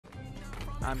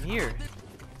I'm here.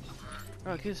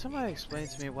 Bro, can somebody explain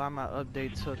to me why my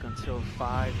update took until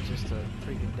 5 just to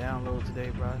freaking download today,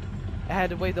 bro? I had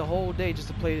to wait the whole day just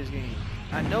to play this game.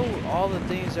 I know all the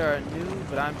things that are new,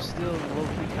 but I'm still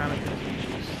low-key kind of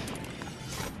confused.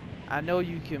 I know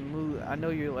you can move. I know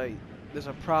you're like, there's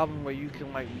a problem where you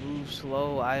can like move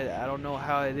slow. I don't know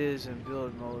how it is in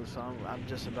build mode, so I'm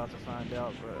just about to find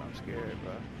out, bro. I'm scared,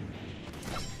 bro.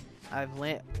 I've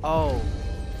land. Oh,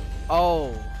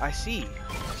 I see.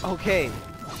 Okay.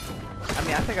 I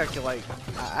mean, I think I can like,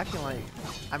 I can like,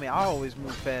 I mean, I always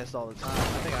move fast all the time.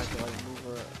 I think I can like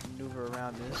maneuver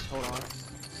around this. Hold on.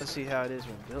 Let's see how it is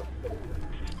when built.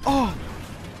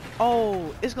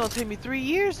 Oh, it's gonna take me 3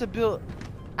 years to build.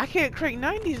 I can't crank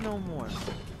 90s no more.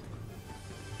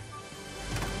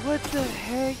 What the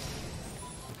heck?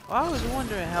 Well, I was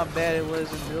wondering how bad it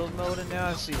was in build mode, and now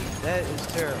I see. That is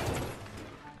terrible.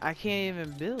 I can't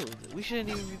even build. We shouldn't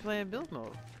even be playing build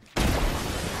mode.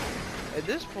 At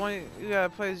this point, you gotta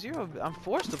play zero. I'm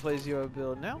forced to play zero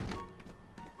build now.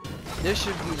 There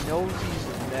should be no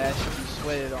reason that I should be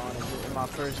sweated on in my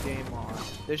first game on.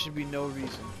 There should be no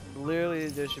reason. Literally,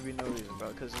 there should be no reason, bro.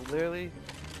 Because literally,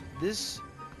 this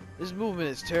movement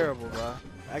is terrible, bro.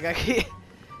 Like I can't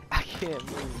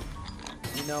move.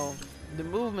 You know, the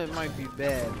movement might be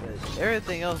bad, but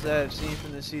everything else that I've seen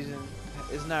from this season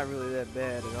is not really that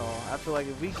bad at all. I feel like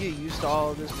if we get used to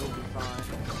all of this, we'll be fine.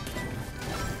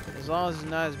 As long as it's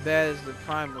not as bad as the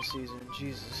primal season.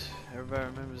 Jesus, everybody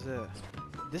remembers that.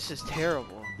 This is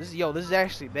terrible. This is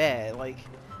actually bad. Like,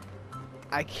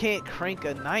 I can't crank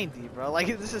a 90, bro. Like,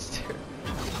 this is terrible.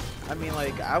 I mean,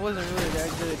 like, I wasn't really that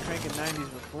good at cranking 90s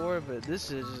before, but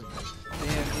this is just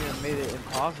damn near made it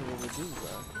impossible to do,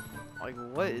 bro. Like,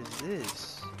 what is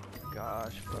this?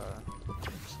 Gosh, bro.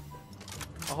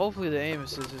 Well, hopefully the aim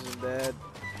assist isn't bad.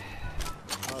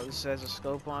 Oh, this has a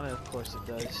scope on it? Of course it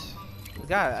does.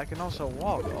 God, I can also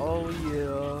walk. Oh,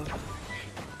 yeah.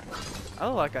 I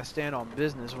look like I stand on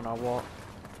business when I walk.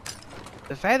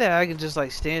 The fact that I can just,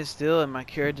 like, stand still and my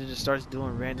character just starts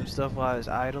doing random stuff while it's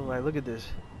idle. Like, look at this.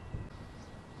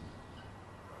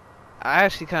 I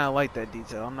actually kind of like that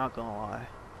detail. I'm not gonna lie.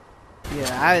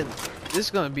 Yeah, this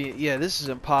is gonna be, yeah, this is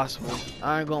impossible.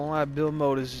 I ain't gonna lie, build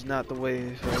mode is just not the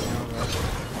way for right now, bro.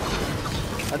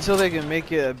 Until they can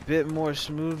make it a bit more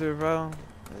smoother, bro.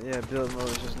 Yeah, build mode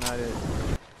is just not it.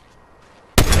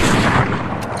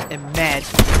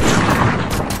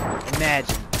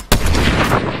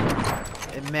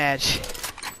 Imagine.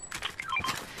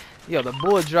 Yo, the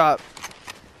bullet drop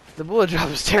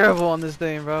is terrible on this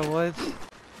thing, bro. What?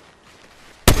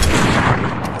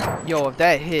 Yo, if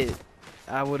that hit,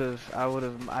 I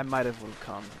might have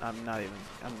come. I'm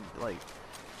like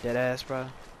dead ass, bro.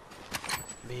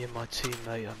 Me and my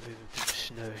teammate are moving through the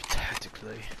snow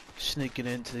tactically, sneaking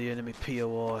into the enemy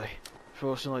POI.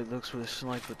 Fortunately, looks for the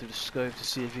sniper through the scope to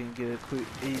see if he can get a quick,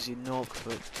 easy knock,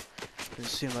 but doesn't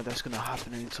seem like that's gonna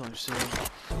happen anytime soon.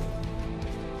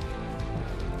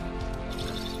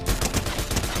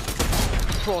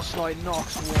 Frostlight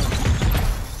knocks one.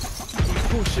 He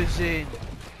pushes in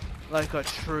like a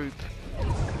troop.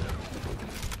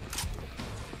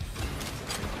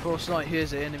 Frostlight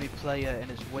hears the enemy player and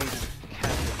is waiting to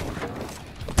capture.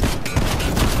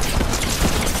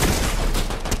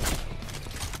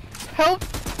 Help!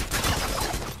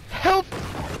 Help!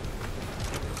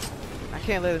 I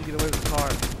can't let him get away with the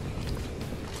car.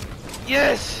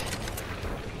 Yes!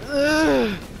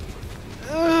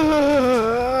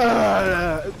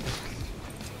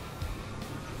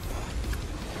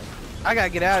 I gotta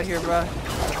get out of here, bro.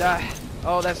 Die.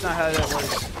 Oh, that's not how that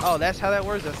works. Oh, that's how that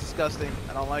works? That's disgusting.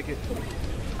 I don't like it.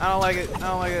 I don't like it. I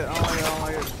don't like it. I don't like it. I don't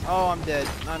like it. Oh, I'm dead.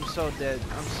 I'm so dead.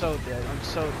 I'm so dead. I'm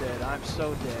so dead. I'm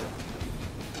so dead.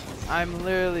 I'm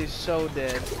literally so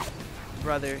dead.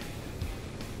 Brother.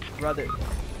 Brother.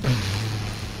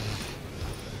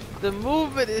 The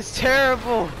movement is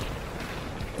terrible.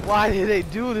 Why did they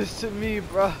do this to me,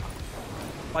 bro?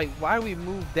 Like, why do we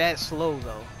move that slow,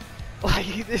 though?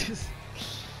 Like, this is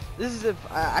if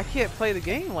I can't play the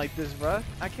game like this, bro.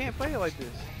 I can't play it like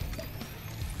this.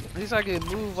 At least I can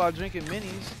move while drinking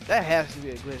minis. That has to be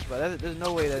a glitch, bro. There's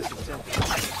no way that's attempted.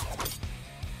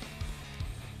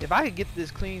 If I could get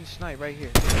this clean snipe right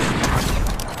here.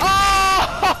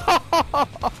 Oh!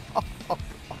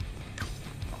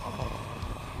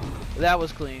 That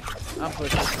was clean. I'm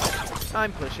pushing.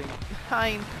 I'm pushing.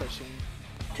 I'm pushing.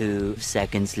 2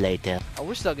 seconds later. Oh,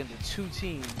 we're stuck into 2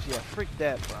 teams. Yeah, frick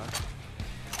that, bro.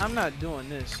 I'm not doing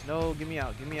this. No, get me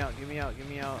out. Get me out. Get me out. Get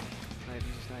me out. Snipe,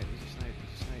 easy snipe, easy snipe,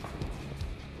 easy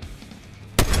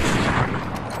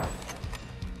snipe.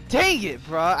 Dang it,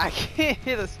 bro. I can't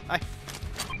hit a snipe.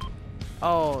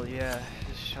 Oh, yeah.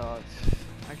 This shocked.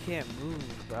 I can't move,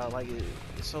 bro. Like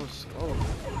it's so slow.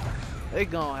 They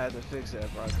gonna have to fix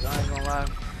that, bro. Cause I ain't gonna lie,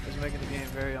 it's making the game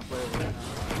very unplayable right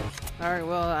now. All right,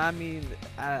 well, I mean,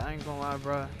 I ain't gonna lie,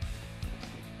 bro.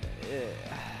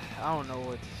 I don't know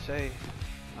what to say.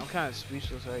 I'm kind of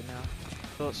speechless right now.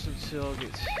 Until it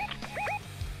gets.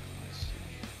 Let's see.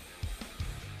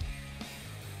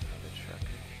 Another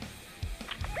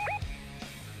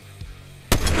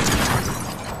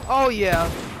trucker. Oh yeah.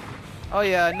 Oh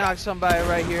yeah, I knocked somebody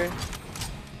right here.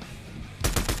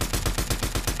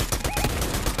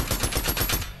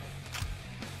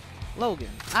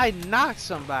 Logan, I knocked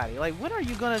somebody. Like, when are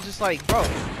you gonna just like, bro?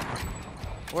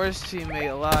 Worst teammate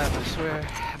alive, I swear.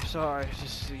 I'm sorry, it's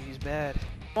just he's bad.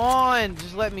 Come on,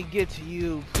 just let me get to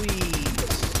you,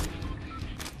 please.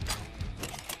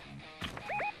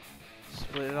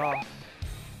 Split it off.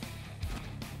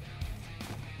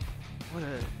 What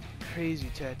a crazy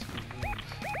tactical move.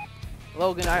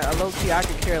 Logan, low-key, I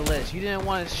could care less. You didn't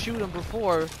want to shoot him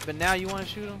before, but now you want to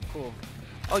shoot him? Cool.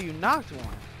 Oh, you knocked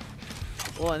one.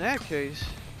 Well, in that case,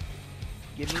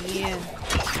 get me in.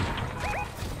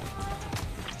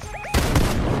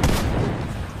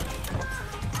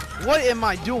 What am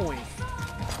I doing?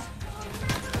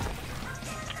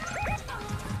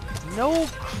 No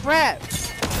crap.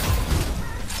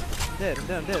 I'm dead, I'm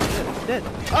dead, I'm dead, I'm dead, I'm dead.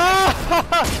 Oh!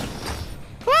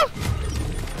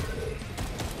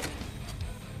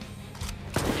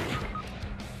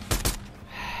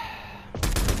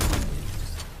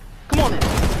 Come on then.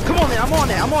 Come on then. I'm on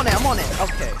it. I'm on it. I'm on it.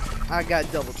 Okay. I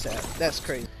got double tap. That's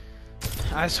crazy.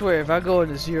 I swear, if I go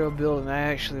into zero build and I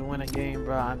actually win a game,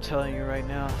 bro, I'm telling you right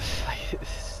now,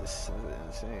 it's just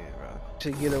insane, bro.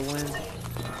 To get a win,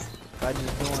 by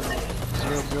just doing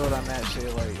zero build, I'm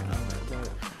actually like,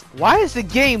 why is the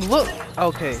game look?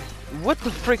 Okay, what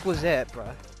the frick was that,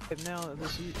 bro? Now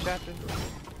this chapter,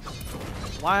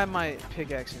 why am I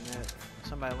pickaxing that?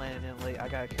 Somebody landed in late. I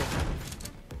gotta kill him.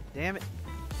 Damn it.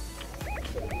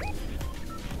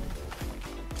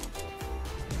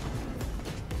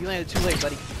 You landed too late,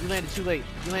 buddy. You landed too late.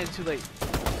 You landed too late.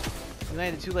 You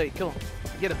landed too late. Kill him.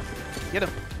 Get him. Get him.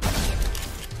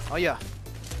 Oh yeah.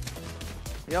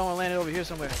 Y'all wanna land it over here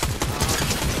somewhere.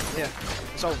 Yeah.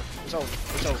 It's over. It's over.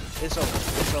 It's over. It's over.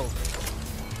 It's over.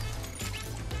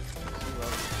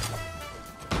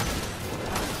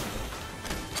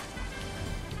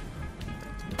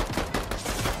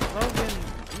 Logan,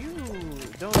 you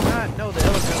do not know the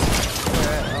elephant.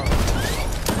 Where at?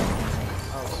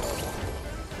 Oh, so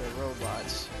they're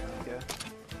robots. Okay.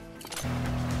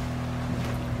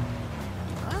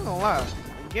 I ain't gonna lie.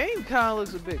 The game kind of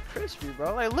looks a bit crispy,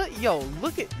 bro. Like, look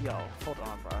at, hold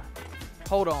on, bro.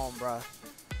 Hold on, bro.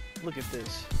 Look at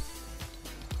this.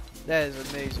 That is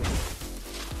amazing.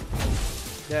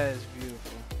 That is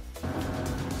beautiful.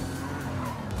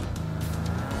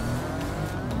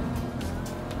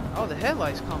 Oh, the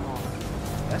headlights come on.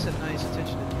 That's a nice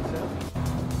attention to detail.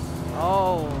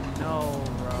 Oh no,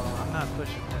 bro. I'm not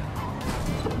pushing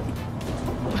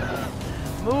that.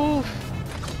 Move!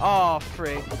 Oh,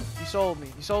 frick. You sold me.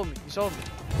 You sold me. You sold me.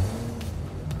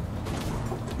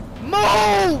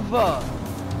 Move!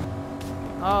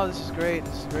 Oh, this is great.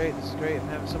 This is great. This is great. I'm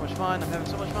having so much fun. I'm having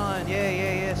so much fun. Yeah,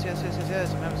 yeah, yes, yes, yes, yes,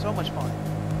 yes. I'm having so much fun.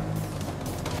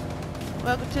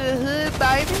 Welcome to the hood,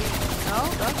 baby.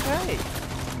 Oh, okay.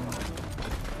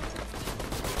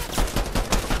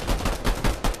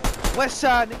 West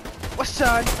side, nigga. West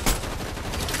side.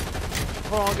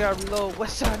 Hold on, I gotta reload.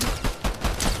 West side,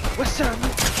 nigga. West side,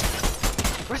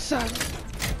 nigga. West side, nigga.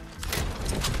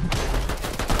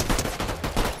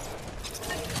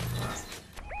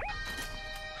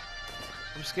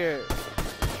 I'm scared.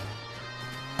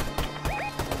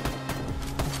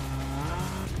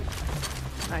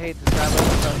 I hate this guy.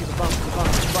 He's a bump, he's a bump,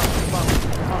 he's a bump, he's a bump, he's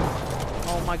a bump.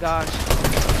 Oh my gosh.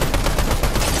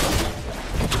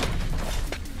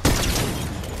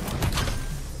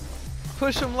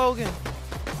 Push him, Logan.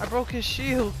 I broke his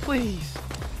shield, please.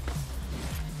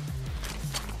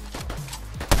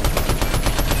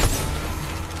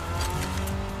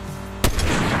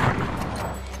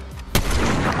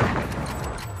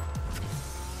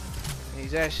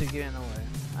 He's actually getting away.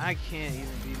 I can't even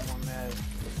be more mad.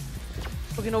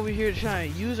 Looking over here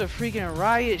trying to use a freaking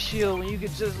riot shield when you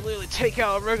could just literally take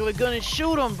out a regular gun and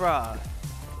shoot him, bruh.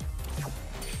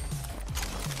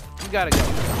 You gotta go.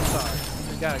 I'm sorry. You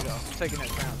just gotta go. I'm taking that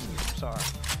crown too. I'm sorry.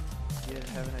 You didn't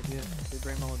have an idea. Big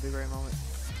brain moment, big brain moment.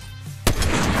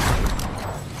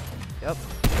 Yep.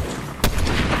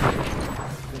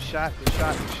 Good shot, good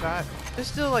shot, good shot. There's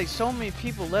still like so many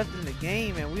people left in the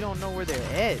game and we don't know where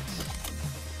they're at.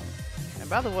 And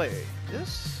by the way,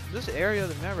 this area of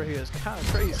the map here is kind of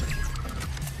crazy.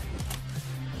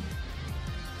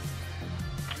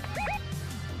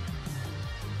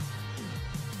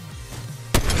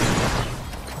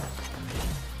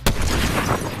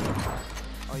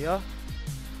 yeah?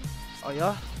 Oh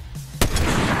yeah?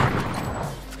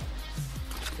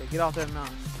 Okay, get off that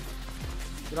mountain.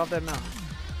 Get off that mountain.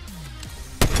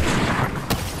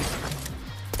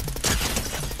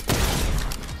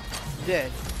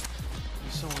 Dead.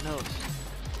 There's someone else.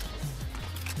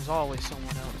 There's always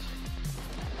someone else.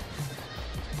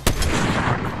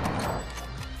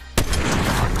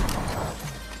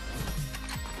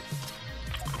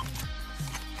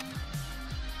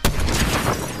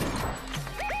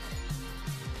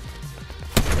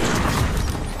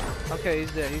 Okay,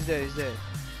 he's dead, he's dead, he's dead.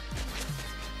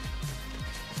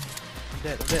 I'm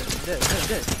dead, I'm dead, I'm dead, I'm dead, I'm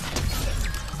dead.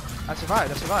 I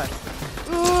survived, I survived.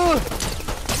 Ooh!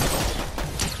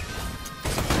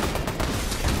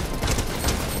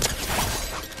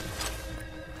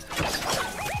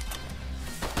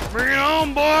 Bring it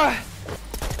on, boy!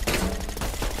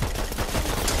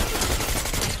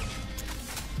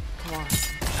 Come on.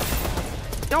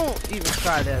 Don't even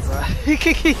try that, bro.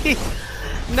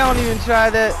 Don't even try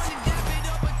that.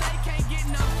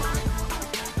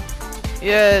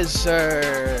 Yes,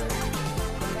 sir.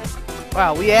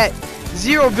 Wow, we at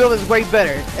 0 build is way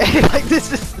better. Like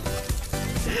this is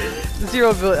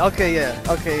 0 build. Okay, yeah.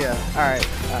 Okay, yeah. All right.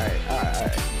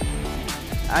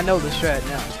 I know the strat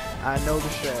now. I know the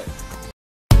strat.